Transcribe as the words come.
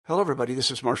Hello, everybody. This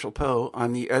is Marshall Poe.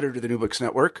 I'm the editor of the New Books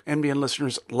Network. NBN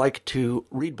listeners like to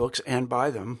read books and buy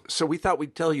them. So we thought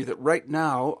we'd tell you that right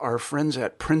now, our friends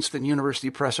at Princeton University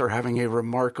Press are having a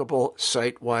remarkable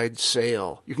site-wide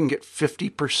sale. You can get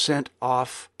 50%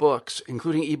 off books,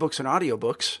 including ebooks and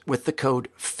audiobooks, with the code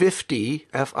 50,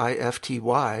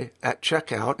 F-I-F-T-Y, at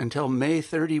checkout until May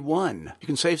 31. You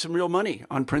can save some real money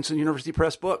on Princeton University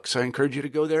Press books. I encourage you to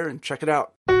go there and check it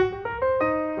out.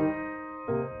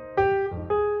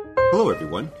 Hello,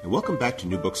 everyone, and welcome back to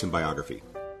New Books and Biography.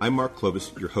 I'm Mark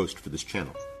Clovis, your host for this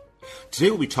channel. Today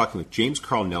we'll be talking with James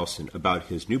Carl Nelson about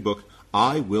his new book,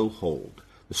 I Will Hold,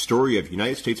 the story of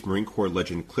United States Marine Corps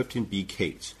legend Clifton B.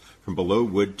 Cates, from below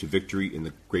wood to victory in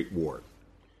the Great War.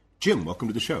 Jim, welcome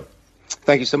to the show.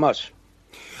 Thank you so much.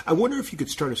 I wonder if you could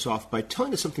start us off by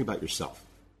telling us something about yourself.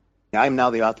 I'm now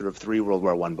the author of 3 World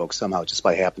War I books, somehow just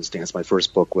by happenstance. My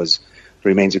first book was The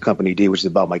Remains of Company D, which is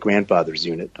about my grandfather's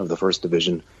unit of the 1st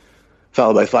Division,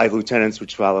 followed by 5 lieutenants,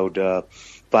 which followed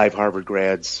 5 Harvard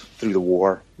grads through the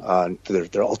war, to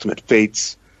their ultimate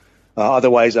fates.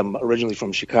 Otherwise, I'm originally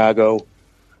from Chicago,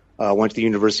 went to the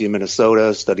University of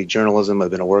Minnesota, studied journalism. I've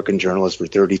been a working journalist for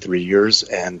 33 years,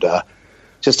 and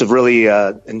just have really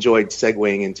enjoyed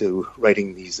segueing into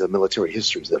writing these military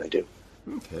histories that I do.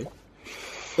 Okay.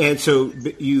 And so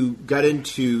you got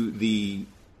into the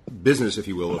business, if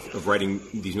you will, of writing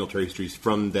these military histories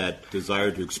from that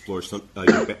desire to explore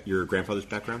your grandfather's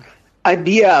background?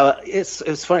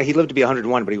 It's funny. He lived to be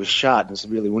 101, but he was shot and was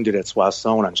really wounded at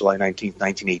Soissons on July 19th,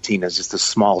 1918. There's just a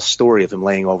small story of him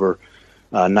laying over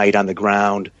night on the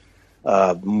ground,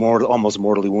 almost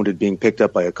mortally wounded, being picked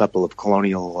up by a couple of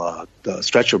colonial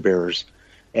stretcher bearers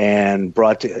and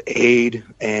brought to aid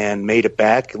and made it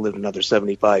back and lived another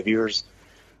 75 years.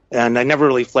 And I never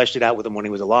really fleshed it out with him when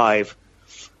he was alive.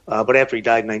 But after he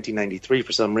died in 1993,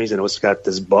 for some reason, it was got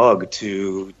this bug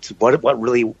to what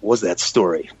really was that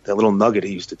story, that little nugget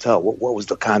he used to tell. What was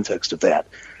the context of that?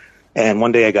 And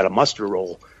one day I got a muster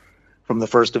roll from the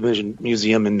 1st Division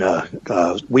Museum in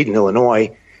Wheaton,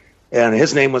 Illinois, and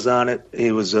his name was on it.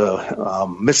 He was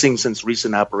missing since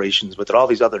recent operations, but there are all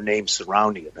these other names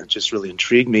surrounding it. And it just really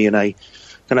intrigued me, and I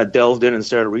kind of delved in and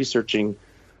started researching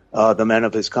the men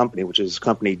of his company, which is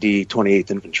Company D,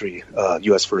 28th Infantry,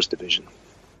 U.S. 1st Division.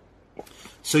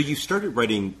 So you started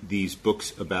writing these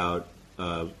books about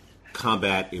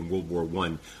combat in World War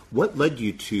I. What led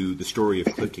you to the story of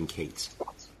Clifton Cates?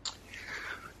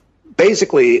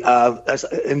 Basically,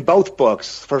 in both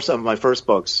books, some of my first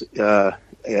books, The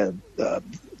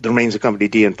Remains of Company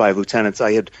D and 5 Lieutenants,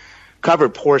 I had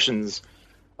covered portions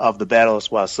of the Battle of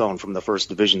Soissons from the 1st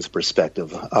Division's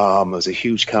perspective. It was a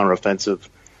huge counteroffensive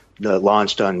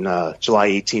launched on July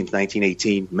 18th,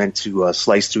 1918, meant to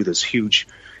slice through this huge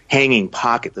hanging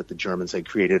pocket that the Germans had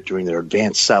created during their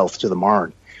advance south to the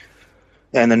Marne.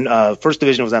 And then 1st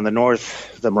Division was on the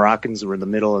north, the Moroccans were in the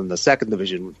middle, and the 2nd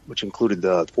Division, which included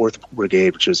the 4th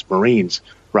Brigade, which was Marines,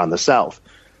 were on the south.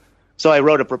 So I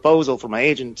wrote a proposal for my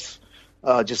agent,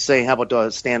 just saying, how about a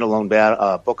standalone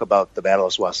book about the Battle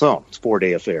of Soissons? It's a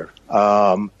 4-day affair.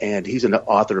 And he's an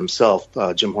author himself,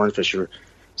 Jim Hornfischer.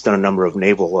 He's done a number of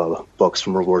naval books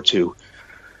from World War II,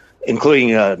 including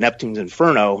Neptune's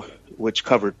Inferno, which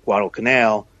covered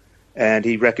Guadalcanal, and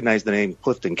he recognized the name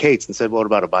Clifton Cates and said, well, what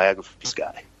about a biography of this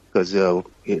guy? Because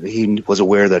he was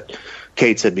aware that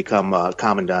Cates had become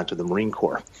commandant of the Marine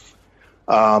Corps.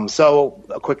 So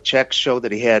a quick check showed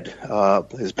that he had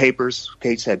his papers.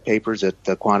 Cates had papers at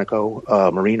the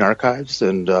Quantico Marine Archives,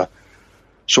 and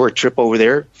short trip over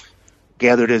there,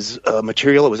 gathered his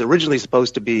material. It was originally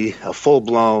supposed to be a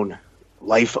full-blown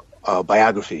life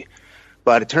biography,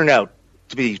 but it turned out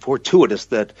to be fortuitous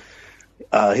that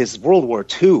his World War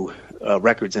II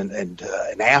records and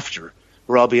after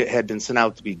had been sent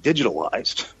out to be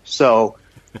digitalized. So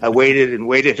I waited and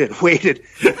waited and waited,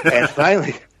 and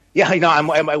finally,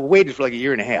 I waited for like a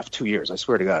year and a half, 2 years, I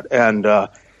swear to God. And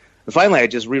finally, I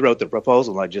just rewrote the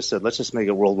proposal. I just said, let's just make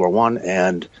it World War I,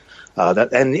 and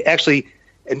actually,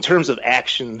 in terms of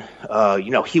action,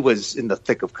 he was in the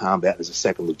thick of combat as a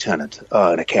 2nd lieutenant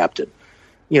and a captain.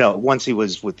 Once he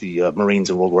was with the Marines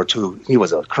in World War II, he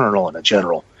was a colonel and a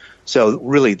general. So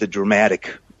really the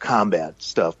dramatic combat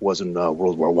stuff was in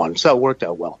World War I. So it worked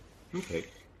out well. Okay.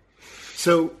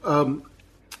 So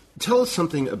tell us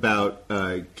something about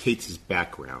Cates'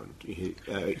 background.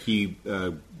 He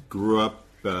grew up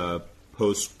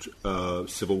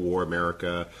post-Civil War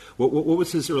America. What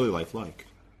was his early life like?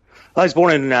 I was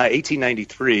born in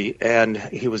 1893, and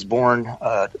he was born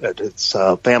at his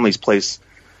family's place,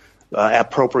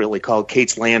 appropriately called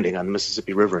Cates Landing on the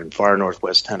Mississippi River in far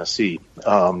northwest Tennessee,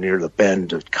 near the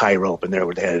bend of Cairo, up in there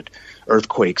where they had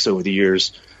earthquakes over the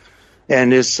years.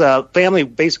 And his family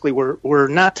basically were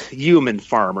not human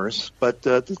farmers, but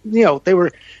they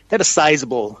had a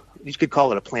sizable, you could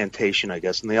call it a plantation, I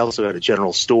guess, and they also had a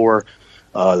general store.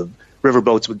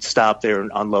 Riverboats would stop there and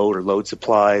unload or load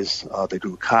supplies. They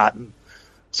grew cotton.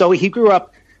 So he grew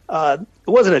up. It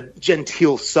wasn't a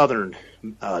genteel Southern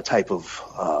type of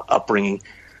upbringing,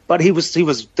 but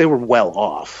they were well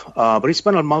off. But he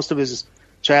spent most of his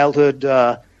childhood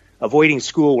avoiding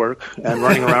schoolwork and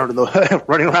running around in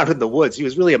the woods. He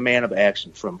was really a man of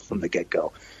action from the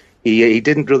get-go. He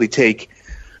didn't really take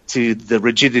to the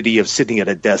rigidity of sitting at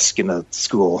a desk in a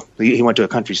school. He went to a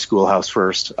country schoolhouse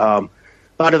first.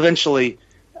 But eventually,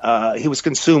 he was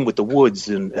consumed with the woods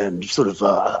and sort of,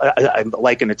 I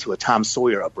liken it to a Tom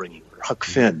Sawyer upbringing, or Huck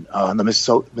Finn on the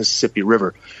Mississippi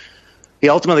River. He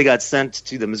ultimately got sent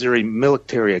to the Missouri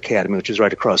Military Academy, which is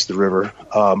right across the river.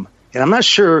 And I'm not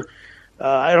sure,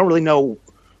 I don't really know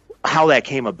how that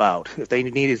came about. If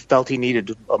they felt he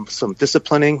needed some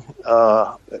disciplining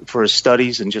for his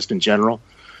studies and just in general,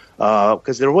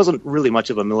 because there wasn't really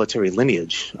much of a military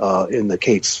lineage in the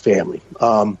Cates family.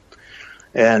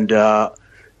 And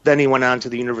then he went on to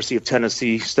the University of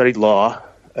Tennessee, studied law,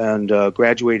 and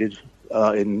graduated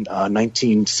in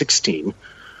 1916.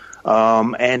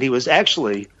 And he was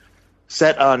actually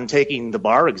set on taking the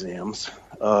bar exams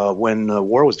when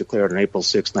war was declared on April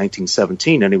 6,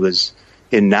 1917, and he was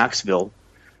in Knoxville.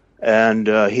 And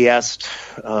he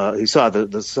saw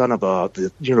the son of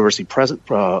the university president,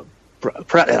 son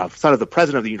of the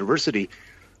president of the university,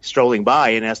 strolling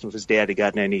by, and asked him if his dad had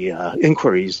gotten any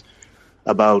inquiries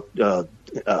about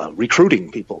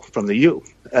recruiting people from the U.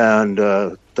 And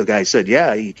the guy said,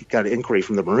 yeah, he got an inquiry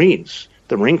from the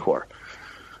Marine Corps.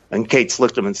 And Cates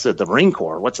looked at him and said, the Marine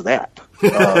Corps, what's that?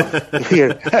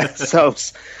 So,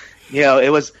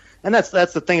 it was, and that's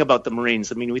the thing about the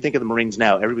Marines. I mean, we think of the Marines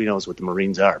now, everybody knows what the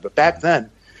Marines are. But back then,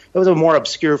 it was a more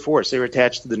obscure force. They were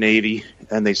attached to the Navy,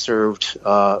 and they served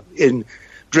in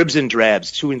dribs and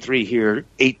drabs, 2 and 3 here,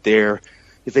 8 there.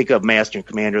 You think of Master and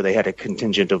Commander, they had a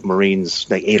contingent of Marines,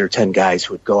 like 8 or 10 guys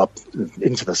who would go up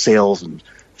into the sails and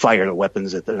fire the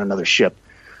weapons at another ship.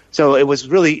 So it was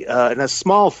really in a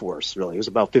small force, really. It was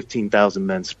about 15,000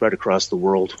 men spread across the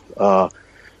world,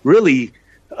 really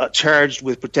charged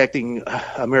with protecting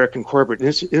American corporate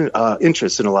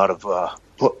interests in a lot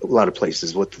of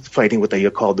places, with fighting what they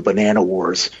called the Banana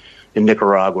Wars in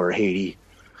Nicaragua or Haiti,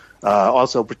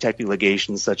 also protecting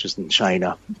legations such as in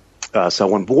China. So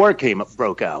when war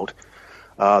broke out,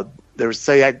 there was,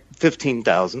 say,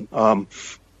 15,000.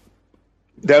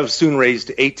 That was soon raised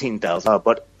to 18,000.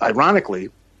 But ironically,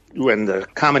 when the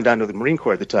commandant of the Marine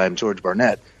Corps at the time, George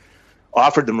Barnett,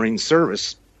 offered the Marine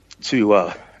service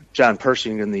to John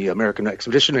Pershing and the American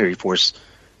Expeditionary Force,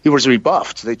 he was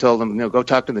rebuffed. They told him, go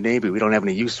talk to the Navy. We don't have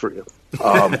any use for you.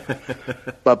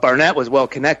 But Barnett was well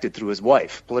connected through his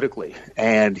wife politically,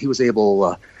 and he was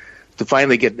able to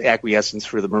finally get acquiescence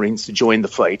for the Marines to join the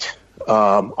fight.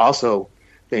 Also,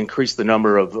 they increased the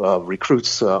number of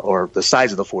recruits or the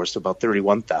size of the force to about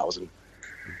 31,000.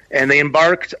 And they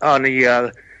embarked on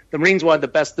the Marines wanted the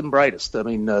best and brightest. I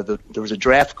mean, there was a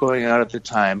draft going on at the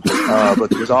time, but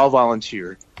it was all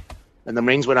volunteer. And the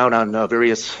Marines went out on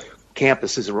various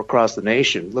campuses across the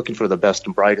nation looking for the best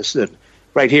and brightest. And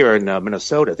right here in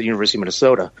Minnesota, at the University of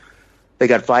Minnesota, they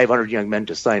got 500 young men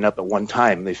to sign up at one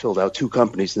time. They filled out 2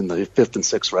 companies in the 5th and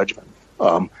 6th Regiment.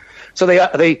 So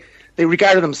they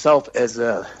regarded themselves as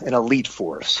an elite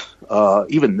force,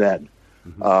 even then.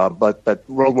 Mm-hmm. But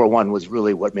World War I was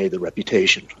really what made the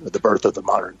reputation, the birth of the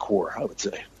modern Corps, I would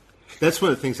say. That's one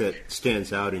of the things that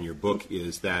stands out in your book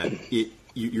is that it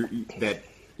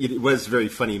was a very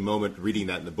funny moment reading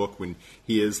that in the book when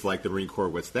he is like the Marine Corps,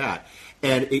 what's that?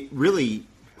 And it really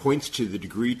points to the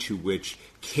degree to which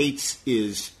Cates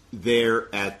is there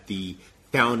at the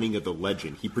founding of the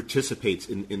legend. He participates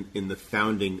in the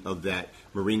founding of that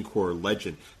Marine Corps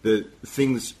legend. The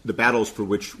battles for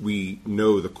which we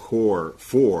know the Corps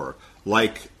for,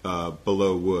 like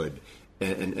Belleau Wood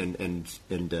and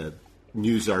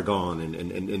News Argonne,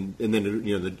 and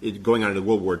then going on into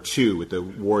World War II with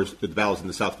the battles in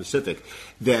the South Pacific,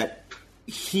 that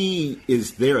he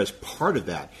is there as part of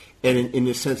that. And in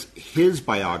a sense, his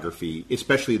biography,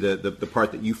 especially the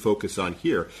part that you focus on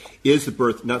here, is the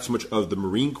birth not so much of the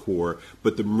Marine Corps,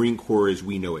 but the Marine Corps as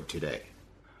we know it today.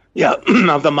 Yeah,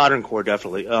 of the modern Corps,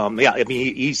 definitely.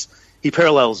 He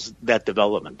parallels that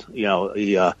development.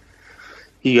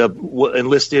 He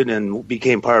enlisted and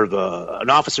became part of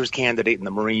an officer's candidate in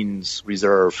the Marines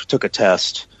Reserve, took a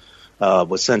test,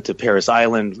 was sent to Parris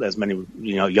Island, as many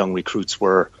young recruits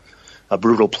were, a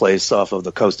brutal place off of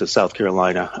the coast of South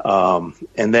Carolina.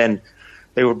 And then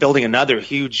they were building another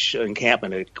huge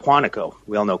encampment at Quantico.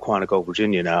 We all know Quantico,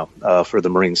 Virginia now, for the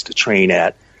Marines to train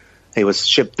at. He was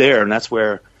shipped there, and that's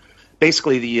where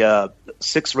basically the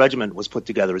 6th Regiment was put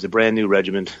together. It was a brand new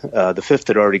regiment. The 5th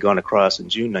had already gone across in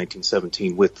June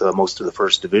 1917 with most of the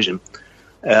 1st Division.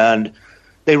 And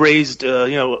they raised,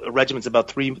 regiments about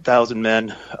 3,000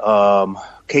 men.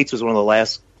 Cates was one of the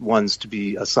last ones to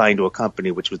be assigned to a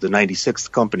company, which was the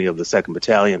 96th Company of the 2nd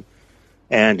Battalion.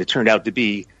 And it turned out to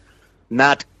be,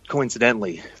 not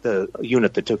coincidentally, the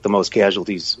unit that took the most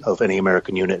casualties of any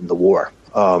American unit in the war.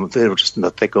 They were just in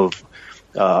the thick of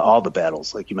all the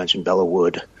battles, like you mentioned, Belleau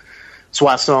Wood,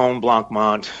 Soissons,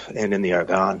 Blancmont, and in the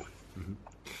Argonne. Mm-hmm.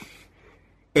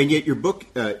 And yet your book,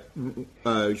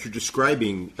 you're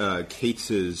describing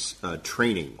Cates's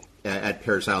training at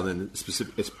Parris Island,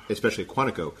 especially at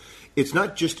Quantico. It's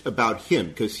not just about him,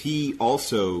 because he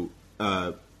also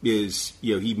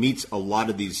he meets a lot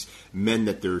of these men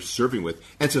that they're serving with,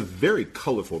 and it's a very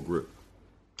colorful group.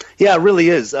 Yeah, it really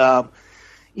is. There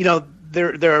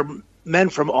are men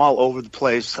from all over the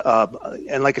place,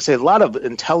 and like I said, a lot of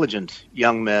intelligent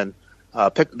young men.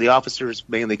 The officers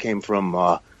mainly came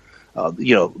from,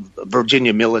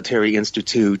 Virginia Military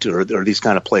Institute or these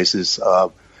kind of places,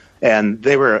 and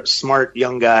they were smart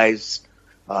young guys,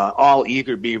 all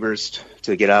eager beavers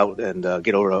to get out and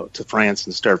get over to France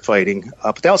and start fighting.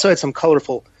 But they also had some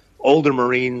colorful older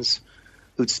Marines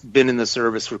who'd been in the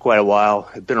service for quite a while,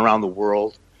 had been around the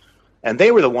world. And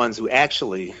they were the ones who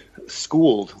actually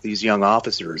schooled these young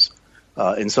officers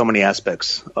in so many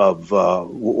aspects of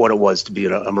what it was to be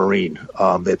a Marine.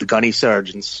 They had the gunny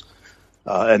sergeants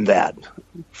and that.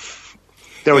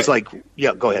 There was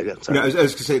go ahead. Yeah, sorry. No, I was going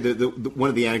to say the one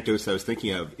of the anecdotes I was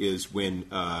thinking of is when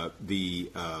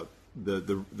the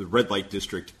red light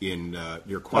district in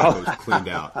near Quantico was cleaned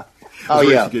out.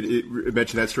 You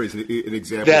mentioned that story as an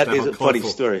example. That is a funny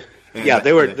story. And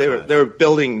they were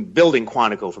building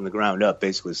Quantico from the ground up,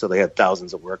 basically. So they had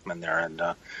thousands of workmen there, and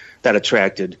that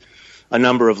attracted a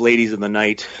number of ladies of the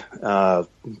night for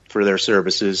their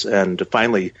services. And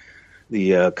finally,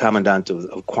 the commandant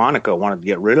of Quantico wanted to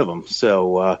get rid of them,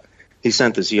 so he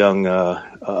sent this young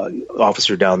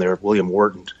officer down there, William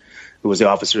Wharton, who was the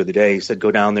officer of the day. He said,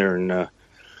 "Go down there and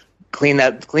clean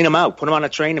them out, put them on a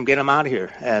train, and get them out of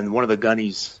here." And one of the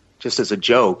gunnies, just as a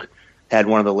joke, had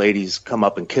one of the ladies come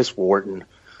up and kiss Wharton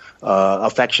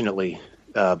affectionately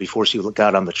before she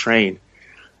got on the train.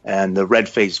 And the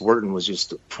red-faced Wharton was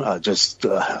just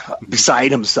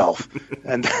beside himself.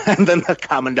 And then the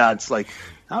commandant's like,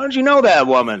 "How did you know that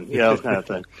woman?" Kind of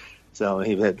thing. So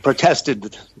he had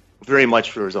protested very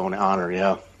much for his own honor,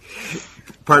 yeah.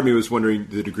 Part of me was wondering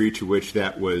the degree to which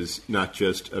that was not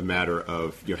just a matter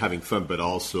of having fun, but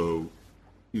also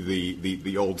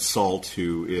the old salt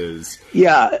who is...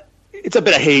 Yeah, it's a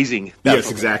bit of hazing. Definitely.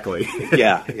 Yes, exactly.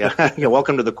 Yeah.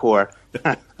 Welcome to the Corps.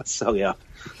 So, yeah.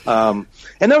 And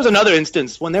there was another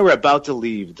instance when they were about to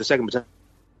leave, the 2nd Battalion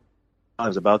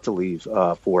was about to leave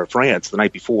for France the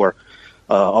night before.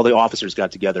 All the officers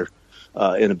got together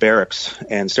in a barracks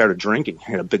and started drinking.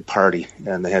 Had a big party,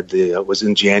 and they had it was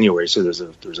in January, so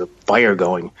there's a fire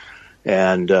going.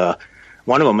 And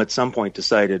one of them at some point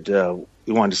decided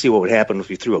we wanted to see what would happen if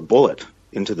you threw a bullet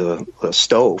into the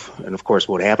stove. And of course,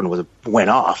 what happened was it went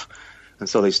off, and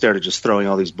so they started just throwing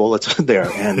all these bullets there.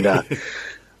 And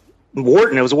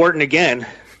Wharton, it was Wharton again,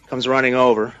 comes running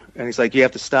over, and he's like, "You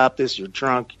have to stop this. You're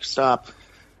drunk. Stop."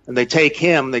 And they take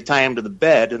him, they tie him to the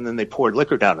bed, and then they poured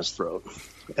liquor down his throat.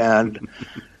 And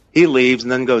he leaves,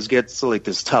 and then goes gets like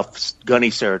this tough gunny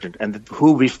sergeant, and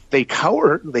they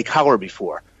cower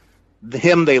before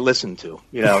him. They listened to,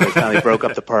 they finally broke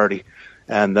up the party,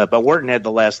 and but Wharton had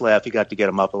the last laugh. He got to get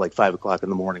him up at like 5 o'clock in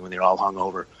the morning when they're all hung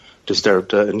over to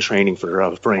start in training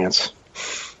for France.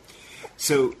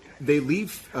 So they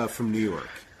leave from New York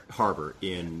Harbor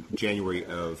in January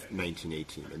of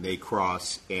 1918, and they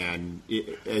cross, and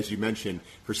as you mentioned,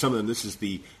 for some of them this is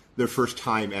their first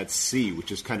time at sea,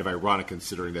 which is kind of ironic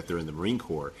considering that they're in the Marine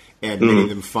Corps, and many of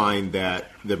them find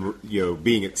that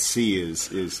being at sea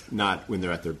is not when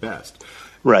they're at their best.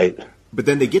 Right. But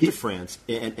then they get to France,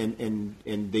 and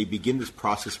they begin this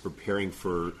process of preparing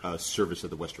for service at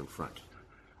the Western Front.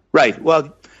 Right.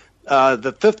 Well,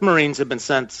 the 5th Marines have been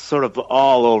sent sort of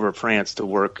all over France to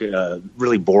work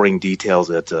really boring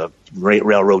details at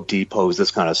railroad depots,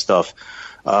 this kind of stuff,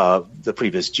 the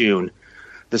previous June.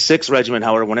 The 6th Regiment,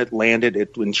 however, when it landed,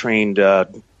 it was trained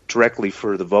directly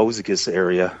for the Vosges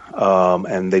area,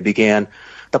 and they began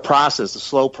the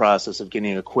slow process of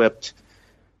getting equipped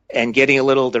and getting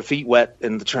their feet wet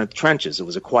in the trenches. It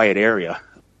was a quiet area.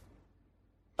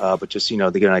 But just, they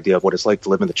get an idea of what it's like to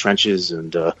live in the trenches.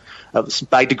 And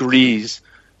by degrees,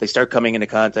 They start coming into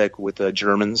contact with the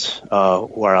Germans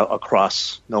who are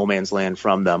across no man's land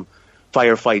from them.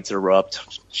 Firefights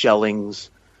erupt, shellings.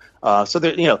 So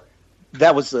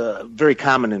that was very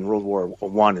common in World War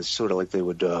I. Is sort of like they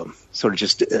would sort of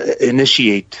just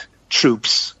initiate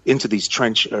troops into these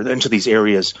into these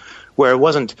areas where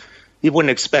you wouldn't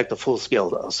expect a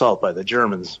full-scale assault by the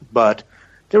Germans, but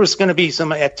there was going to be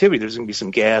some activity. There was going to be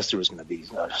some gas. There was going to be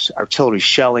artillery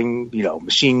shelling,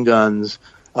 machine guns.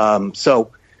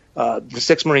 So the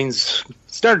 6th Marines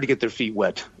started to get their feet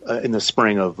wet in the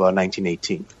spring of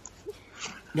 1918.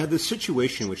 Now, the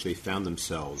situation in which they found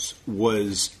themselves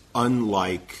was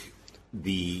unlike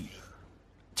the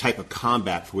type of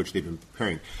combat for which they've been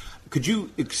preparing. Could you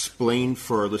explain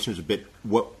for our listeners a bit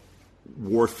what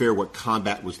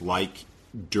combat was like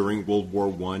during World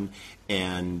War I,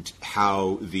 and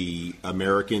how the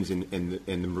Americans and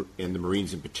the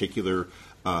Marines in particular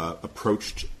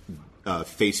approached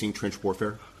facing trench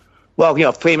warfare? Well,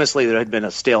 famously there had been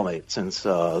a stalemate since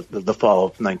the fall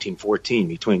of 1914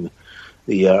 between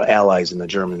the Allies and the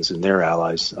Germans and their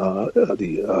allies,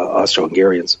 the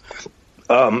Austro-Hungarians.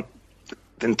 And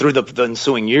through the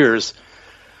ensuing years,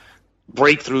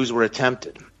 breakthroughs were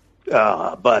attempted,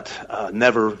 but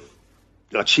never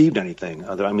achieved anything.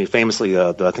 Famously,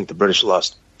 I think the British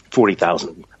lost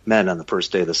 40,000 men on the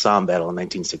first day of the Somme battle in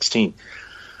 1916.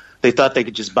 They thought they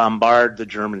could just bombard the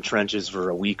German trenches for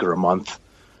a week or a month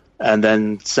and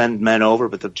then send men over,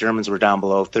 but the Germans were down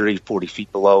below, 30, 40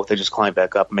 feet below. They just climbed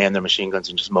back up, manned their machine guns,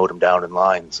 and just mowed them down in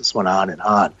lines. This went on and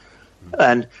on.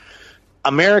 And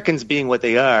Americans being what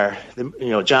they are,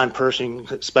 John Pershing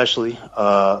especially,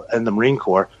 and the Marine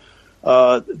Corps,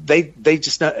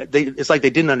 it's like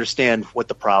they didn't understand what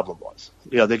the problem was.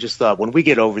 They just thought, when we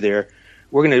get over there,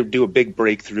 we're going to do a big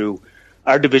breakthrough.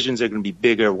 Our divisions are going to be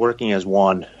bigger, working as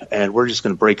one, and we're just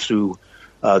going to break through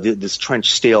this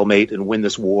trench stalemate and win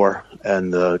this war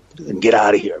and get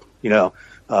out of here.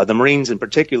 The Marines in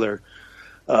particular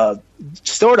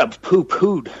sort of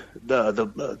poo-pooed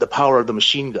the power of the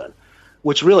machine gun,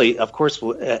 which really, of course,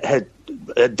 had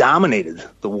dominated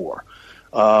the war.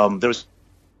 There was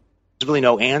really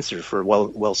no answer for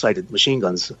well-sighted machine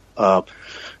guns.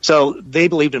 So they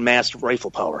believed in massed rifle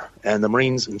power, and the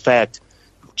Marines, in fact,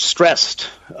 stressed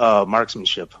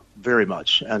marksmanship very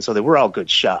much, and so they were all good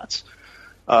shots.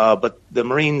 But the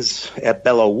Marines at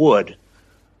Belleau Wood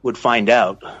would find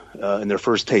out in their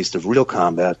first taste of real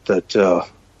combat that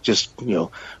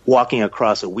walking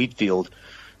across a wheat field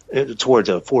towards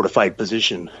a fortified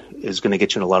position is going to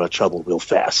get you in a lot of trouble real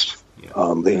fast.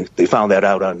 Yeah. They found that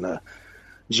out on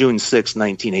June 6,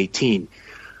 1918.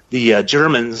 The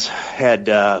Germans had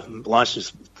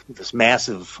launched this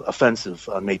massive offensive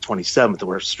on May 27th. They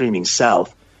were streaming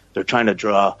south. They're trying to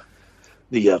draw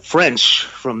the French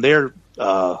from their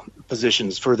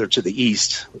positions further to the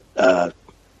east,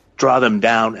 draw them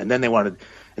down, and then they wanted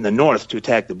in the north to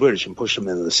attack the British and push them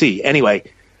into the sea.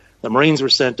 Anyway, the Marines were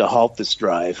sent to halt this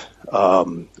drive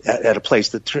at a place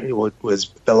that was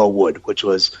Belleau Wood, which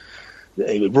was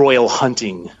a royal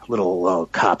hunting little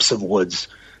copse of woods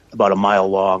about a mile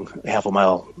long, half a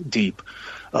mile deep.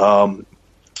 And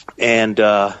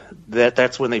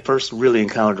that's when they first really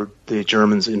encountered the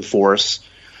Germans in force.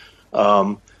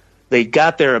 They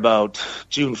got there about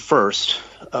June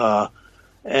 1st,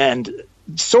 and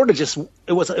sort of just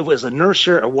it was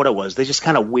inertia or what it was. They just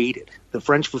kind of waited. The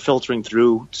French were filtering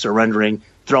through, surrendering,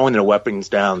 throwing their weapons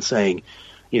down, saying,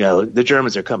 the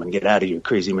Germans are coming, get out of here,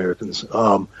 crazy Americans.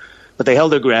 But they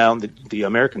held their ground. The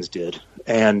Americans did,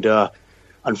 and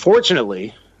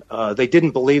unfortunately, they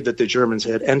didn't believe that the Germans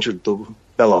had entered the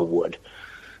Belleau Wood,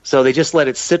 so they just let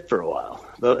it sit for a while.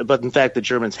 But in fact, the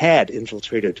Germans had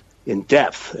infiltrated in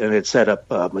depth and had set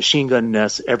up machine gun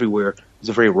nests everywhere. It was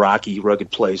a very rocky, rugged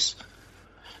place.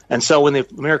 And so when the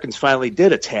Americans finally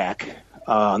did attack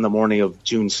on the morning of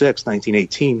June 6,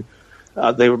 1918,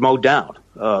 they were mowed down.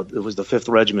 It was the 5th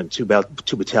Regiment, two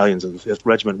battalions of the 5th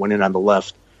Regiment went in on the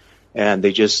left, and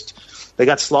they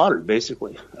got slaughtered,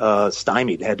 basically,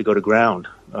 stymied, had to go to ground.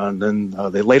 And then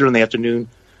later in the afternoon,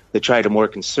 they tried a more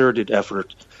concerted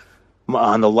effort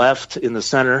on the left, in the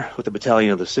center, with the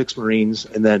battalion of the 6th Marines,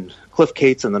 and then Cliff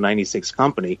Cates and the 96th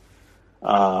Company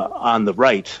on the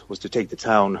right was to take the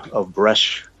town of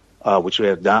Bresch,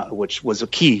 which was a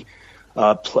key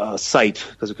site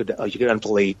because you could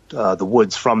enfilade the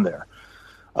woods from there.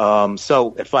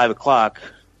 So at 5 o'clock,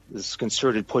 this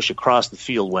concerted push across the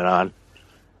field went on,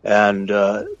 and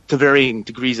to varying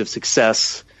degrees of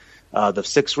success. The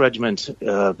 6th Regiment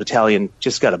battalion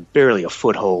just got barely a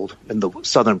foothold in the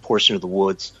southern portion of the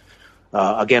woods.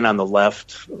 Again, on the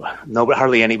left,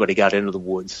 hardly anybody got into the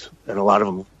woods, and a lot of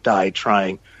them died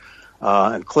trying.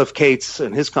 And Cliff Cates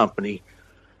and his company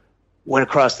went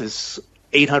across this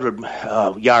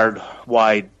 800-yard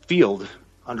wide field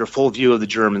under full view of the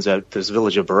Germans at this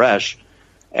village of Baresh,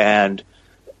 and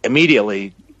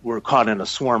immediately were caught in a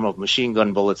swarm of machine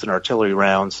gun bullets and artillery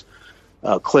rounds.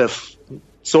 Cliff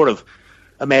sort of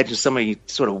imagine somebody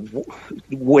sort of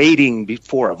waiting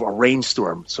before a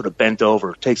rainstorm, sort of bent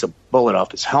over, takes a bullet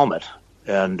off his helmet,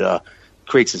 and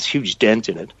creates this huge dent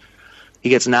in it. He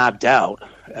gets knocked out,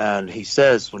 and he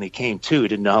says when he came to, he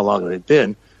didn't know how long it had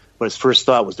been, but his first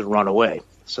thought was to run away.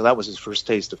 So that was his first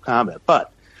taste of combat.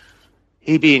 But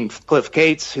he being Cliff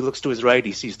Cates, he looks to his right,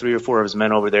 he sees 3 or 4 of his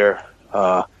men over there.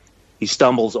 He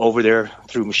stumbles over there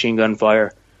through machine gun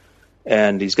fire,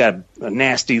 and he's got a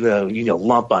nasty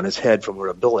lump on his head from where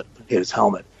a bullet hit his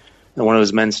helmet. And one of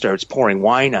his men starts pouring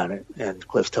wine on it, and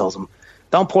Cliff tells him,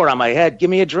 "Don't pour it on my head, give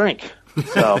me a drink."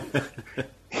 So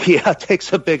he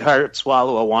takes a big hard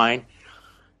swallow of wine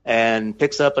and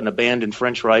picks up an abandoned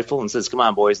French rifle and says, "Come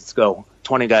on, boys, let's go."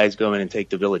 20 guys go in and take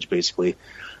the village, basically.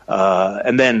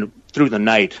 And then through the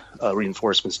night,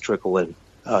 reinforcements trickle in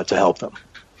to help them.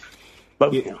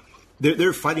 But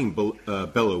they're fighting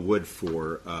Belleau Wood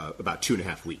for about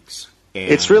 2.5 weeks.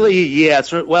 And it's really, it's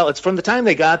from the time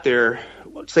they got there,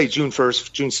 let's say June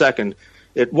 1st, June 2nd,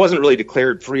 it wasn't really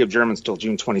declared free of Germans till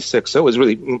June 26th. So it was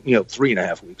really,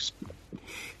 3.5 weeks.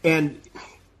 And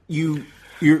your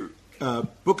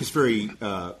book is very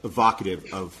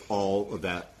evocative of all of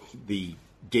that, the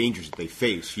dangers that they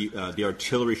face. The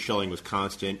artillery shelling was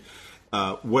constant.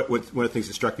 One of the things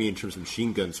that struck me in terms of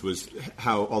machine guns was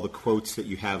how all the quotes that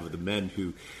you have of the men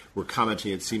who were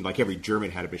commenting, it seemed like every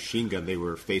German had a machine gun. They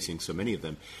were facing so many of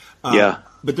them.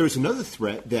 But there was another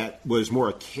threat that was more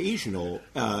occasional,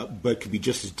 but could be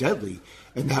just as deadly,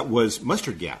 and that was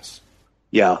mustard gas.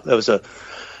 Yeah, that was a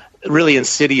really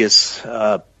insidious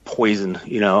poison,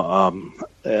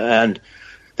 and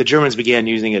the Germans began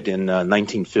using it in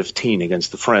 1915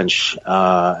 against the French,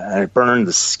 and it burned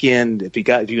the skin. If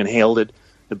you inhaled it,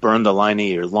 it burned the lining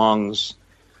of your lungs,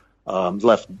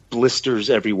 left blisters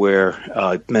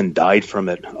everywhere. Men died from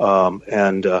it.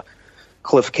 And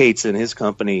Cliff Cates and his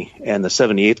company and the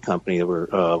 78th Company, that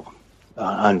were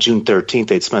on June 13th,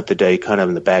 they'd spent the day kind of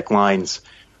in the back lines,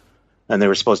 and they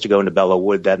were supposed to go into Belleau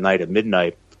Wood that night at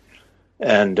midnight.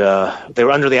 And they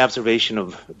were under the observation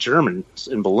of Germans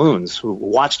in balloons who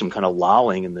watched them kind of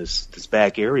lolling in this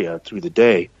back area through the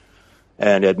day.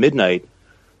 And at midnight,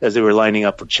 as they were lining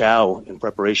up for chow in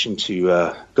preparation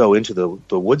to go into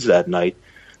the woods that night,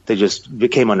 they just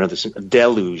became under this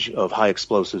deluge of high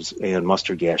explosives and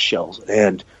mustard gas shells.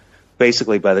 And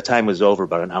basically, by the time it was over,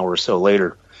 about an hour or so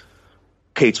later,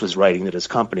 Cates was writing that his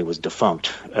company was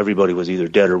defunct. Everybody was either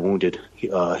dead or wounded.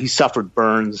 He suffered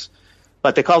burns.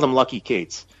 But they called him Lucky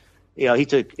Cates. He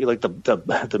took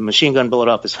the machine gun bullet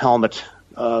off his helmet,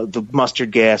 the mustard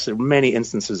gas. There were many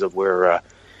instances of where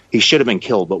he should have been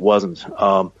killed but wasn't.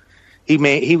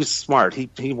 He was smart. He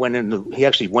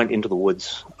actually went into the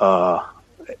woods,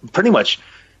 pretty much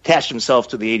attached himself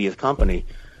to the 80th Company,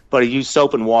 but he used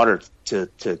soap and water to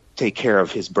take care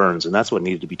of his burns, and that's what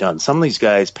needed to be done. Some of these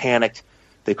guys panicked.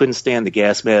 They couldn't stand the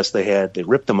gas mask they had. They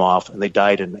ripped them off, and they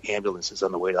died in ambulances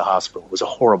on the way to the hospital. It was a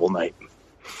horrible night.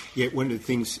 Yeah, one of the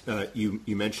things you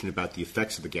mentioned about the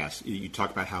effects of the gas, you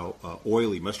talk about how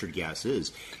oily mustard gas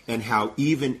is, and how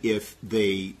even if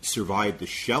they survived the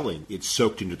shelling, it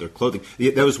soaked into their clothing.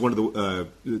 That was one of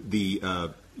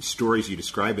the stories you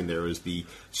describe in there, is the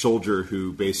soldier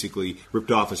who basically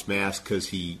ripped off his mask because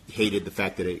he hated the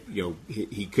fact that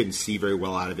he couldn't see very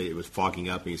well out of it. It was fogging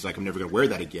up, and he's like, "I'm never going to wear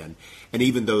that again." And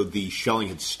even though the shelling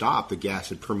had stopped, the gas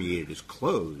had permeated his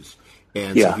clothes.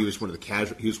 And so he was one of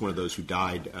he was one of those who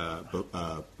died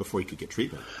before he could get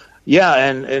treatment. Yeah,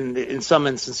 and in some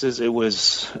instances, it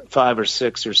was 5 or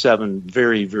 6 or 7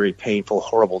 very, very painful,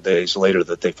 horrible days later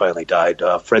that they finally died.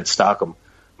 Fred Stockham,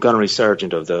 gunnery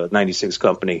sergeant of the 96th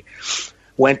Company,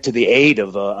 went to the aid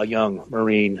of a young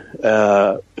Marine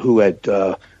who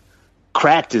had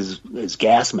cracked his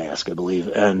gas mask, I believe,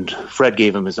 and Fred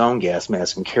gave him his own gas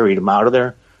mask and carried him out of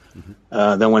there.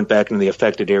 Mm-hmm. Then went back into the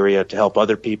affected area to help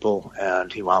other people,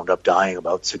 and he wound up dying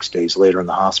about 6 days later in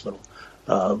the hospital.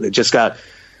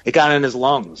 It got in his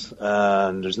lungs,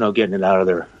 and there's no getting it out of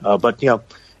there. But it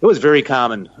was very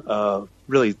common,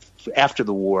 really, after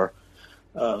the war,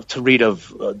 to read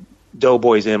of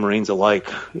doughboys and Marines alike,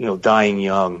 dying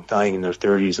young, dying in their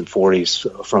 30s and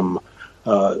 40s from,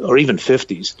 or even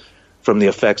 50s, from the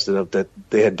effects that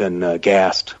they had been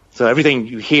gassed. So everything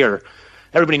you hear.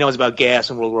 Everybody knows about gas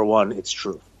in World War I. It's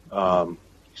true. But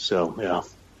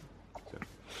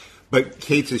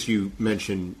Cates, as you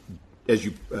mentioned, as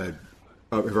you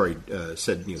I've already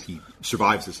said, he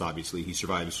survives this, obviously. He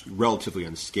survives relatively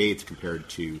unscathed compared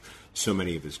to so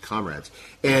many of his comrades.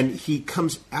 And he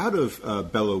comes out of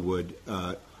Belleau Wood,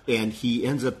 and he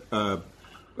ends up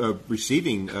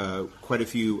receiving quite a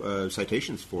few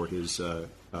citations for his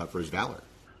valor.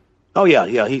 Oh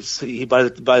yeah. He by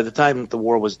the time the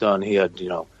war was done, he had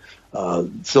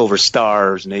Silver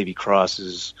Stars, Navy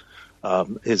Crosses.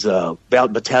 His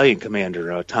battalion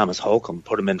commander, Thomas Holcomb,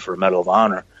 put him in for a Medal of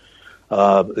Honor.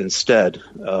 Instead,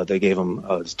 they gave him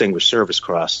a Distinguished Service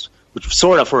Cross, which was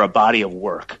sort of for a body of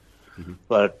work. Mm-hmm.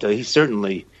 But he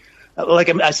certainly, like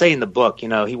I say in the book,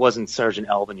 he wasn't Sergeant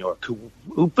Alvin York,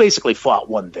 who basically fought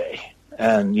one day.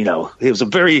 And, it was a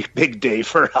very big day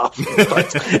for Alvin.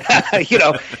 But,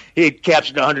 he had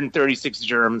captured 136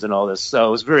 Germans and all this. So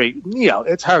it was very,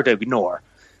 it's hard to ignore.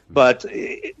 But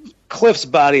Cliff's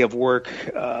body of work,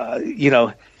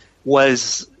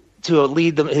 was to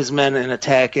lead his men in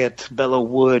attack at Belleau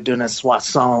Wood and at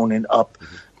Soissons and up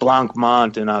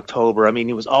Blanc-Mont in October. I mean,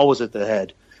 he was always at the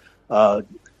head.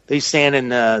 They stand in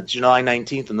July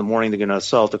 19th in the morning. They're going to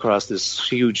assault across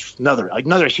this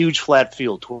another huge flat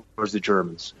field towards the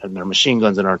Germans and their machine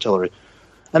guns and artillery.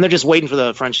 And they're just waiting for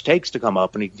the French tanks to come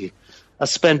up. And a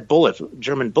spent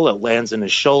German bullet lands in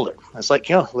his shoulder. It's like,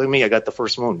 look at me, I got the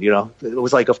first wound. It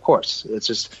was like, of course. It's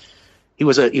just he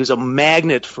was a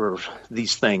magnet for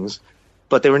these things,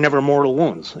 but they were never mortal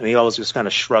wounds, and he always just kind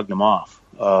of shrugged them off.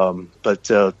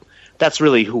 But that's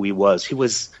really who he was. He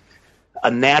was a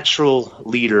natural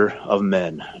leader of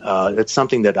men. It's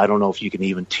something that I don't know if you can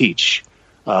even teach.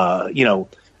 A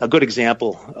good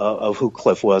example of who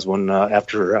Cliff was when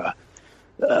after at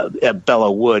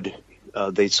Belleau Wood,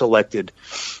 they selected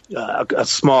a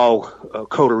small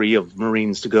coterie of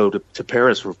Marines to go to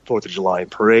Paris for 4th of July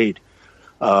parade.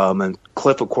 And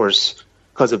Cliff, of course,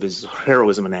 because of his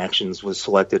heroism and actions, was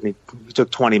selected. And he took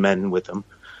 20 men with him.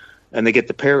 And they get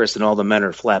to Paris, and all the men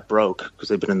are flat broke because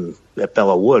they've been at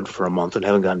Belleau Wood for a month and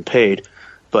haven't gotten paid.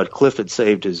 But Cliff had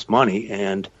saved his money,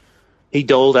 and he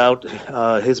doled out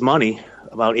his money,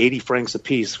 about 80 francs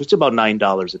apiece, which is about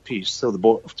 $9 apiece, so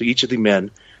to each of the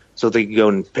men, so they could go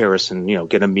in Paris and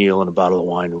get a meal and a bottle of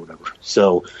wine or whatever.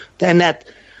 So then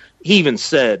he even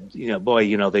said,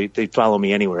 they'd follow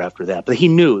me anywhere after that. But he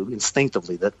knew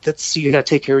instinctively that's you got to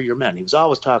take care of your men. He was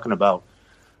always talking about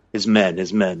his men.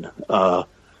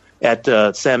 At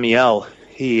Saint-Mihiel,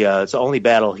 it's the only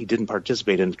battle he didn't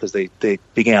participate in because they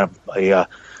began a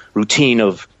routine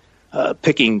of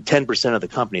picking 10% of the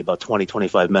company, about 20,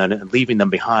 25 men, and leaving them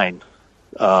behind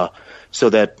so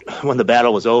that when the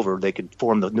battle was over, they could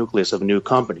form the nucleus of a new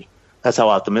company. That's how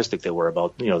optimistic they were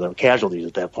about their casualties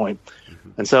at that point. Mm-hmm.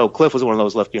 And so Cliff was one of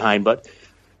those left behind. But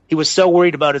he was so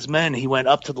worried about his men, he went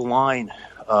up to the line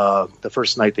the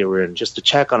first night they were in just to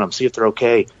check on them, see if they're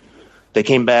okay. They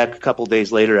came back a couple of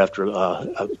days later after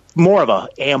more of an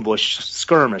ambush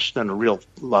skirmish than a real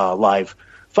live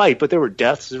fight. But there were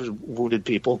deaths, there were wounded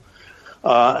people.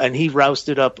 And he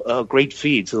rousted up a great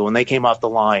feed. So when they came off the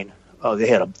line, they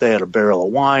had a barrel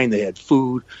of wine, they had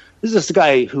food. This is just a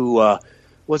guy who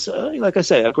was, like I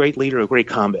say, a great leader, a great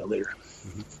combat leader.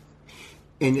 Mm-hmm.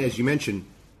 And as you mentioned,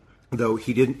 though,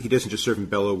 he doesn't just serve in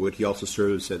Belleau Wood, he also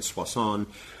serves at Soissons.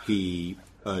 He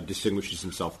distinguishes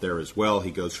himself there as well.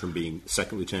 He goes from being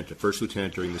second lieutenant to first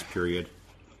lieutenant during this period.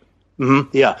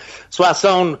 Mm-hmm. Yeah.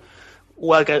 Soissons,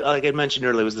 like I mentioned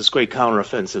earlier, was this great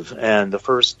counteroffensive, and the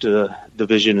 1st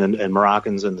Division and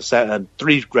Moroccans and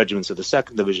 3 regiments of the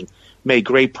 2nd Division made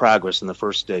great progress in the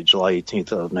first day, July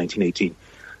 18th of 1918,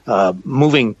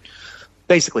 moving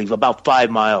basically about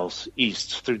 5 miles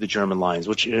east through the German lines,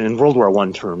 which in World War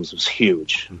I terms was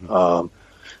huge. Mm-hmm.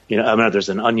 There's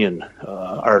an Onion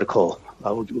article,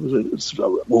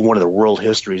 one of the world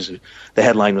histories. The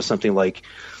headline was something like,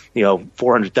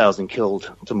 400,000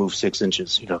 killed to move 6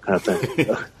 inches, kind of thing.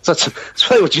 So that's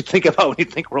really what you think about when you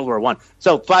think World War I.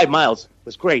 So 5 miles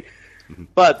was great. Mm-hmm.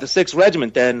 But the 6th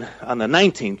Regiment then, on the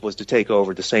 19th, was to take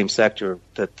over the same sector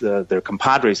that their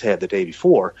compadres had the day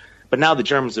before. But now the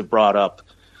Germans have brought up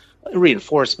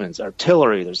reinforcements,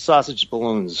 artillery, there's sausage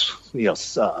balloons,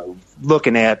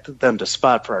 looking at them to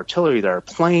spot for artillery. There are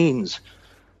planes.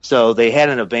 So they had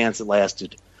an advance that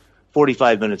lasted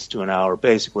 45 minutes to an hour,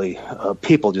 basically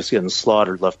people just getting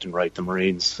slaughtered left and right, the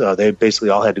Marines. They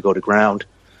basically all had to go to ground.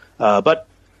 But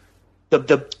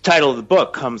the title of the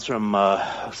book comes from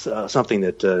something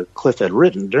that Cliff had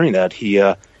written during that. He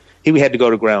had to go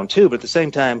to ground too, but at the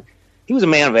same time, he was a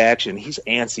man of action. He's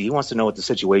antsy. He wants to know what the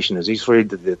situation is. He's afraid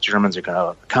that the Germans are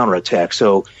going to counterattack.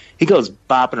 So he goes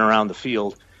bopping around the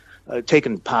field,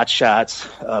 taking pot shots.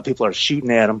 People are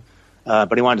shooting at him.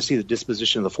 but he wanted to see the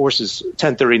disposition of the forces.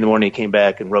 10:30 in the morning, he came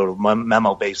back and wrote a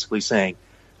memo basically saying,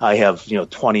 I have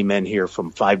 20 men here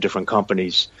from 5 different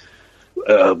companies.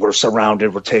 We're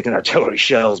surrounded. We're taking artillery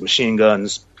shells, machine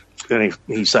guns. And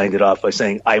he signed it off by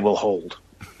saying, I will hold.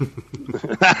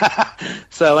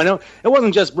 So I know it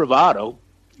wasn't just bravado.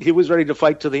 He was ready to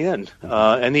fight to the end.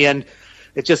 In the end,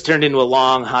 it just turned into a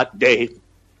long, hot day.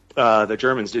 The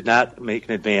Germans did not make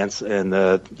an advance, and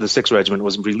the 6th Regiment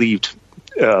was relieved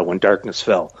when darkness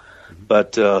fell.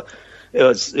 But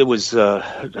it was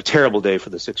a terrible day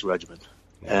for the 6th Regiment,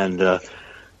 and the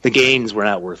gains were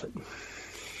not worth it.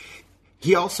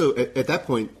 He also, at that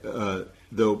point,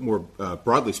 though more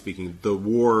broadly speaking, the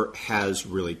war has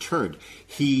really turned.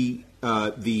 The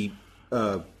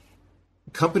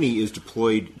company is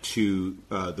deployed to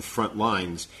the front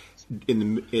lines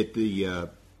at the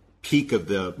peak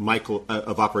of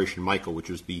of Operation Michael, which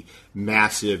was the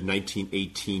massive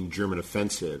 1918 German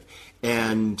offensive,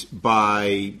 and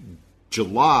by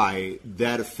July,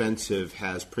 that offensive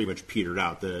has pretty much petered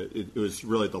out. It was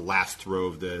really the last throw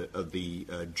of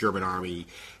the German army,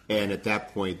 and at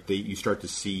that point, you start to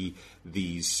see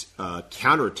these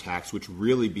counterattacks, which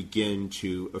really begin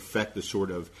to affect the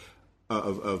sort of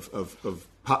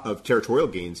territorial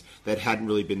gains that hadn't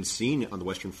really been seen on the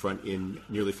Western Front in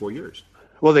nearly 4 years.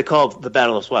 Well, they call it the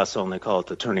Battle of Soissons. They call it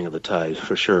the turning of the tide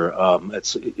for sure.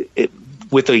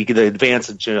 With the advance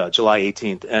of July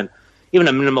 18th and even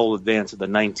a minimal advance of the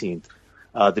 19th,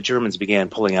 the Germans began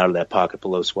pulling out of that pocket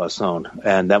below Soissons,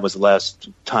 and that was the last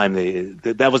time they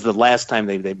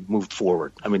moved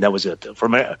forward. I mean, that was it.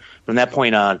 From that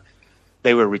point on,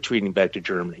 they were retreating back to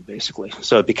Germany, basically.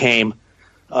 So it became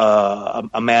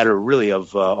a matter really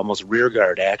of almost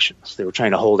rearguard actions. They were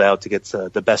trying to hold out to get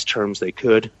the best terms they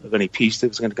could of any peace that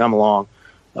was going to come along.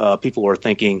 People were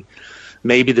thinking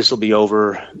maybe this will be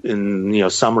over in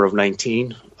summer of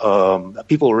 19.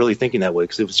 People were really thinking that way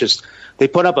because it was just they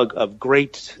put up a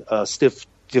great stiff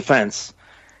defense,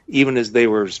 even as they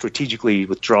were strategically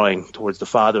withdrawing towards the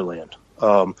fatherland.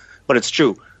 But it's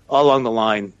true, all along the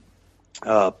line,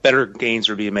 better gains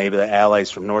were being made by the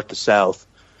Allies from north to south,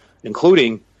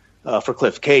 including for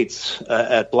Cliff Cates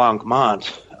at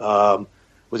Blanc-Mont. It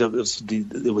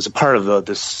was a part of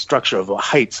the structure of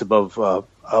heights above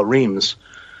Reims,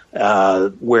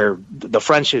 where the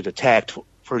French had attacked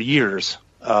for years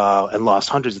and lost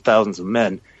hundreds of thousands of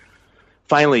men.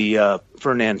 Finally,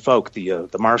 Ferdinand Foch, the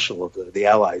Marshal of the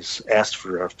Allies, asked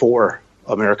for 4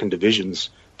 American divisions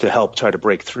to help try to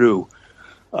break through.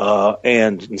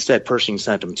 And instead, Pershing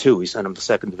sent him 2. He sent him the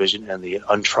 2nd Division and the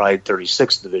untried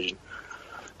 36th Division.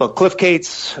 But Cliff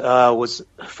Cates was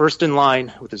first in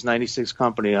line with his 96th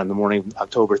Company on the morning of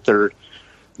October 3rd,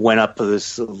 went up to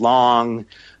this long,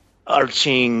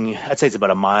 arching, I'd say it's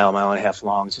about a mile and a half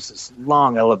long, it's just this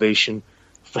long elevation,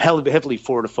 heavily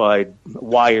fortified,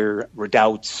 wire,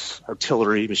 redoubts,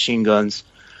 artillery, machine guns,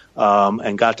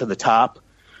 and got to the top.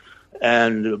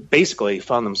 And basically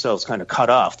found themselves kind of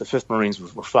cut off. The 5th Marines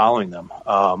were following them,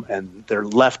 and their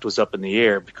left was up in the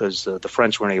air because the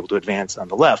French weren't able to advance on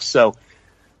the left. So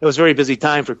it was a very busy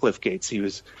time for Cliff Cates. He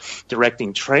was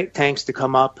directing tanks to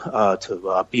come up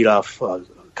to beat off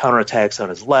counterattacks on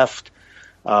his left.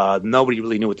 Nobody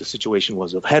really knew what the situation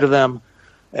was ahead of them,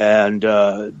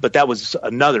 but that was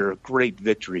another great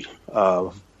victory.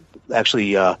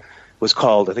 Actually, was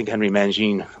called, I think Henry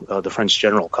Mangin, the French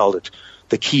general, called it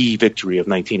the key victory of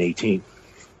 1918.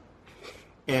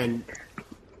 And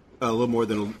a little more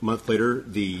than a month later,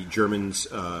 the Germans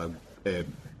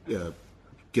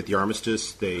get the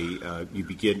armistice. You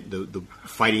begin the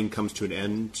fighting comes to an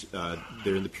end.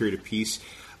 They're in the period of peace.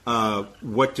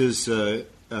 Where does the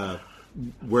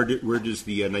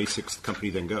 96th Company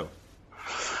then go?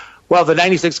 Well, the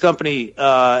 96th Company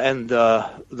and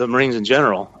the Marines in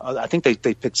general, I think they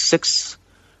picked 6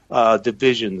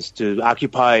 divisions to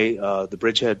occupy the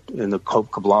bridgehead in the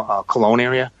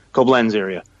Koblenz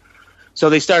area. So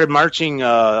they started marching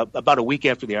about a week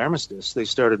after the armistice. They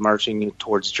started marching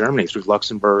towards Germany through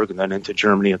Luxembourg and then into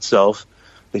Germany itself.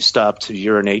 They stopped to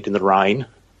urinate in the Rhine,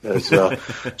 as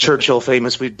Churchill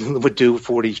famously would do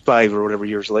 45 or whatever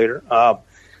years later.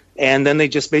 And then they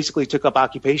just basically took up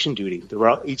occupation duty.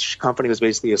 Each company was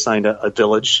basically assigned a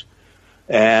village,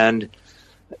 and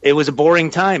it was a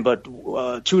boring time, but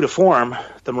true to form,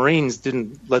 the Marines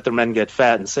didn't let their men get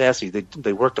fat and sassy.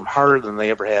 They worked them harder than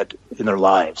they ever had in their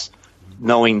lives,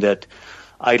 knowing that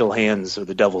idle hands are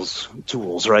the devil's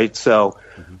tools, right? So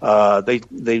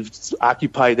they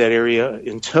occupied that area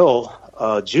until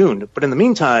June. But in the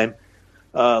meantime,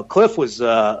 Cliff was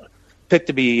picked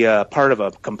to be part of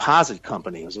a composite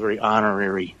company. It was a very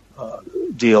honorary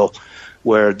deal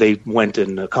where they went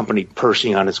and accompanied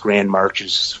Pershing on his grand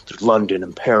marches through London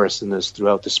and Paris and this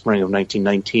throughout the spring of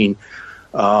 1919.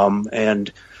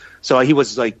 And so he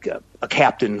was like a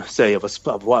captain, say, of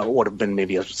what would have been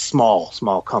maybe a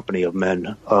small company of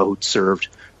men who'd served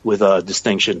with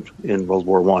distinction in World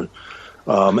War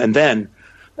I. And then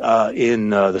in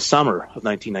the summer of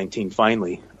 1919,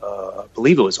 finally, I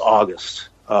believe it was August,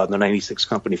 the 96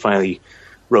 Company finally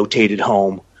rotated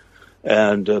home.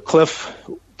 And Cliff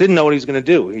didn't know what he was going to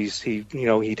do.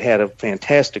 He'd had a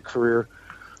fantastic career,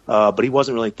 but he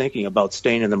wasn't really thinking about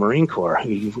staying in the Marine Corps.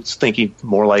 He was thinking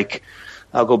more like,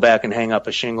 I'll go back and hang up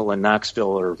a shingle in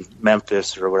Knoxville or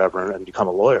Memphis or whatever and become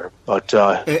a lawyer. But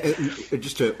and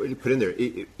just to put in there,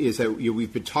 is that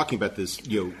we've been talking about this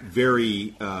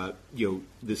very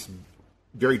this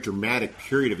very dramatic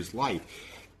period of his life.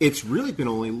 It's really been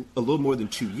only a little more than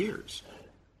 2 years.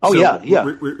 Oh, so yeah.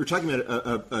 We're talking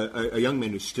about a young man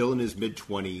who's still in his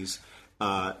mid-20s,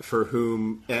 for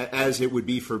whom, as it would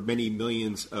be for many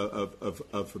millions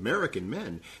of American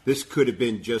men, this could have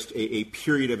been just a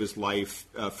period of his life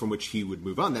from which he would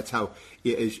move on. That's how,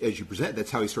 as you present,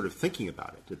 that's how he's sort of thinking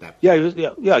about it at that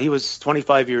point. He was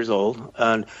 25 years old.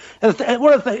 And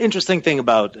one of the interesting thing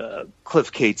about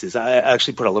Cliff Cates is I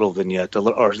actually put a little vignette,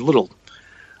 or a little,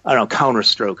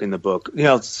 counterstroke in the book.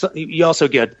 You also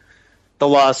get the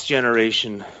Lost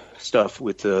Generation stuff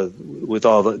with all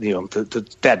the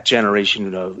that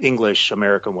generation of English,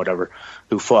 American, whatever,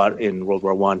 who fought in World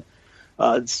War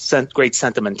I. Great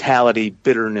sentimentality,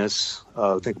 bitterness.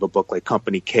 Think of a book like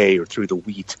Company K or Through the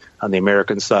Wheat on the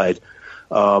American side.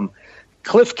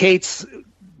 Cliff Cates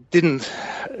didn't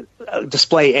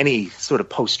display any sort of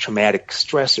post-traumatic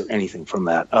stress or anything from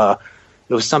that.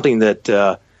 It was something that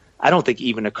I don't think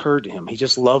even occurred to him. He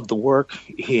just loved the work,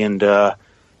 and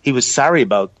he was sorry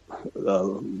about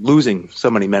losing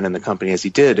so many men in the company as he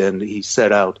did, and he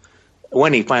set out,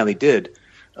 when he finally did,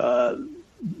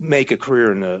 make a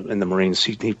career in the Marines.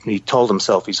 He told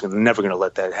himself he's never going to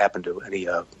let that happen to any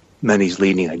men he's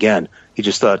leading again. He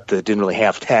just thought they didn't really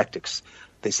have tactics.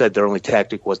 They said their only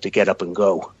tactic was to get up and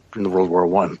go in the World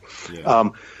War I. Yeah.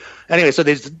 Anyway, so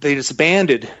they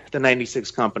disbanded the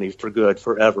 96 Company for good,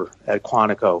 forever, at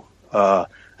Quantico, I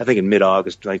think in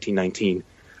mid-August 1919.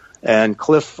 And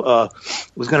Cliff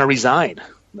was going to resign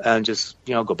and just,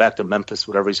 go back to Memphis,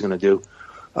 whatever he's going to do.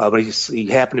 But he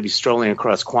happened to be strolling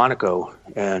across Quantico,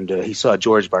 and he saw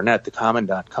George Barnett, the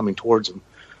commandant, coming towards him.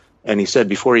 And he said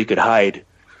before he could hide,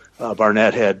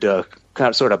 Barnett had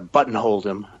sort of buttonholed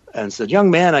him and said,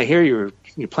 "Young man, I hear you're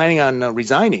planning on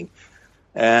resigning."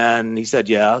 And he said,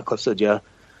 "Yeah." Cliff said, "Yeah."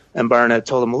 And Barnett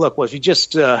told him, "Look, well, if you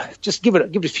just give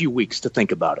it a few weeks to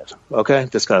think about it, okay?"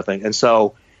 This kind of thing. And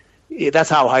so that's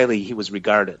how highly he was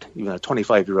regarded, even a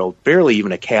 25-year-old, barely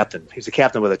even a captain. He was a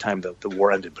captain by the time the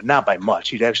war ended, but not by much.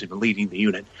 He'd actually been leading the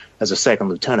unit as a second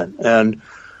lieutenant and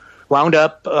wound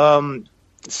up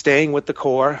staying with the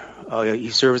Corps. He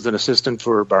served as an assistant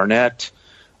for Barnett.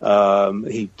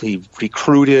 He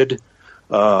recruited,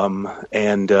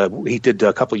 and he did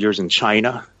a couple of years in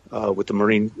China with the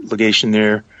Marine legation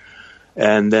there.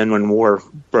 And then when war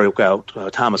broke out,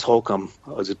 Thomas Holcomb,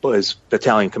 his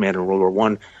battalion commander in World War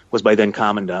I, was by then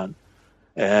commandant.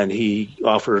 And he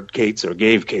offered Cates, or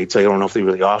gave Cates, I don't know if they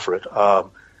really offer it,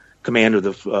 command of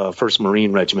the 1st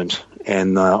Marine Regiment.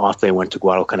 And off they went to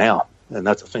Guadalcanal. And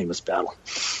that's a famous battle.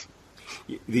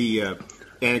 The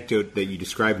anecdote that you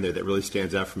describe in there that really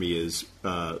stands out for me is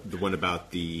the one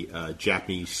about the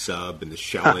Japanese sub and the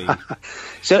shelling.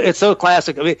 So it's so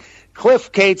classic. I mean,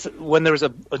 Cliff Cates, when there was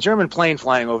a German plane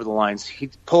flying over the lines,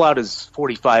 he'd pull out his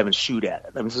 .45 and shoot at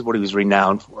it. I mean, this is what he was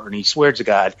renowned for. And he swears to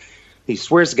God he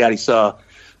saw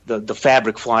the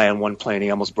fabric fly on one plane. He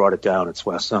almost brought it down at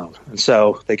Swass Sound. And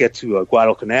so they get to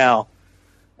Guadalcanal,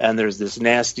 and there's this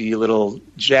nasty little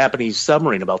Japanese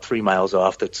submarine about 3 miles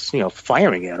off that's,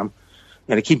 firing at him.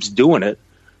 And it keeps doing it.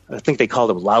 I think they called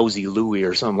him Lousy Louie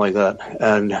or something like that.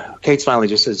 And Cates finally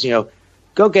just says,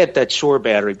 go get that shore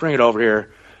battery, bring it over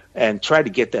here, and try to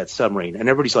get that submarine. And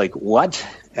everybody's like, what?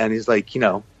 And he's like,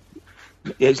 no,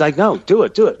 do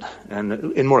it.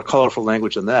 And in more colorful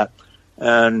language than that.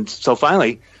 And so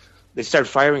finally, they start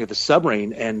firing at the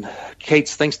submarine, and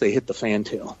Cates thinks they hit the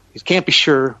fantail. He can't be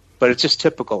sure, but it's just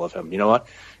typical of him. You know what?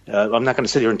 I'm not going to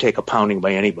sit here and take a pounding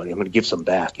by anybody. I'm going to give some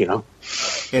back, And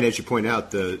as you point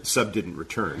out, the sub didn't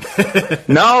return.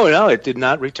 No, it did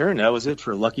not return. That was it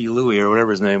for Lucky Louie or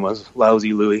whatever his name was,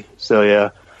 Lousy Louie. So, yeah.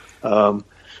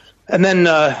 And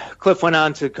then Cliff went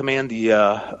on to command the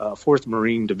 4th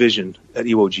Marine Division at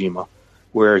Iwo Jima,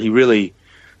 where he really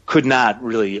could not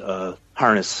really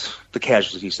harness the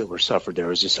casualties that were suffered there. It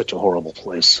was just such a horrible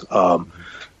place.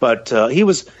 But he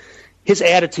was his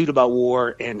attitude about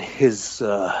war and his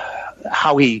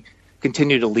how he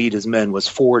continued to lead his men was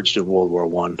forged in World War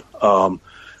I.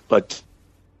 But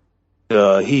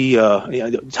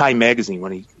Time magazine,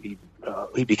 when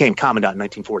he became commandant in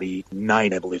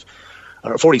 1949, I believe,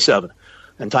 or 47,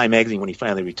 and Time magazine, when he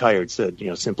finally retired, said,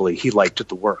 simply he liked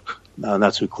the work, and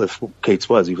that's who Cliff Cates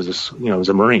was. He was he was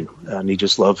a Marine, and he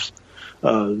just loved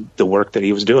the work that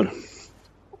he was doing.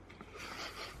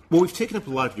 Well, we've taken up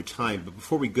a lot of your time, but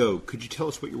before we go, could you tell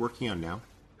us what you're working on now?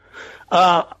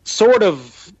 Sort of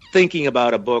thinking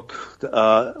about a book,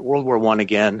 World War I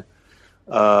again,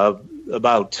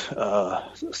 about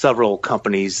several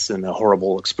companies and a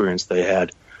horrible experience they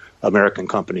had, American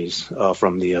companies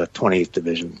from the 28th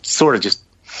Division. Sort of just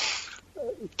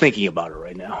thinking about it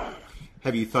right now.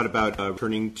 Have you thought about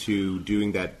returning to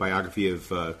doing that biography of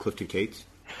Clifton Cates?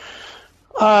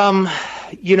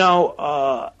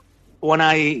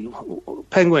 When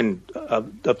Penguin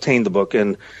obtained the book,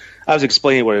 and I was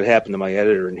explaining what had happened to my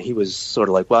editor, and he was sort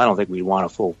of like, well, I don't think we want a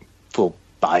full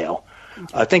bio.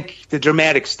 I think the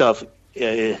dramatic stuff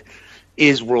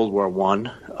is World War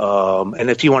I. And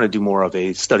if you want to do more of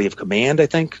a study of command, I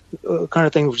think, kind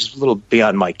of thing, which is a little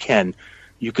beyond my ken,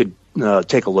 you could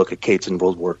take a look at Cates in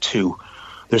World War II.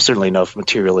 There's certainly enough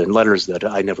material in letters that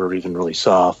I never even really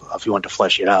saw if you want to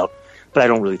flesh it out. But I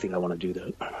don't really think I want to do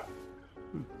that.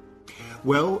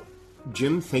 Well,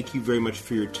 Jim, thank you very much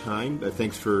for your time.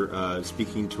 Thanks for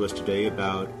speaking to us today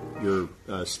about your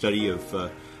study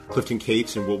of Clifton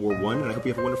Cates in World War I, and I hope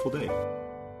you have a wonderful day.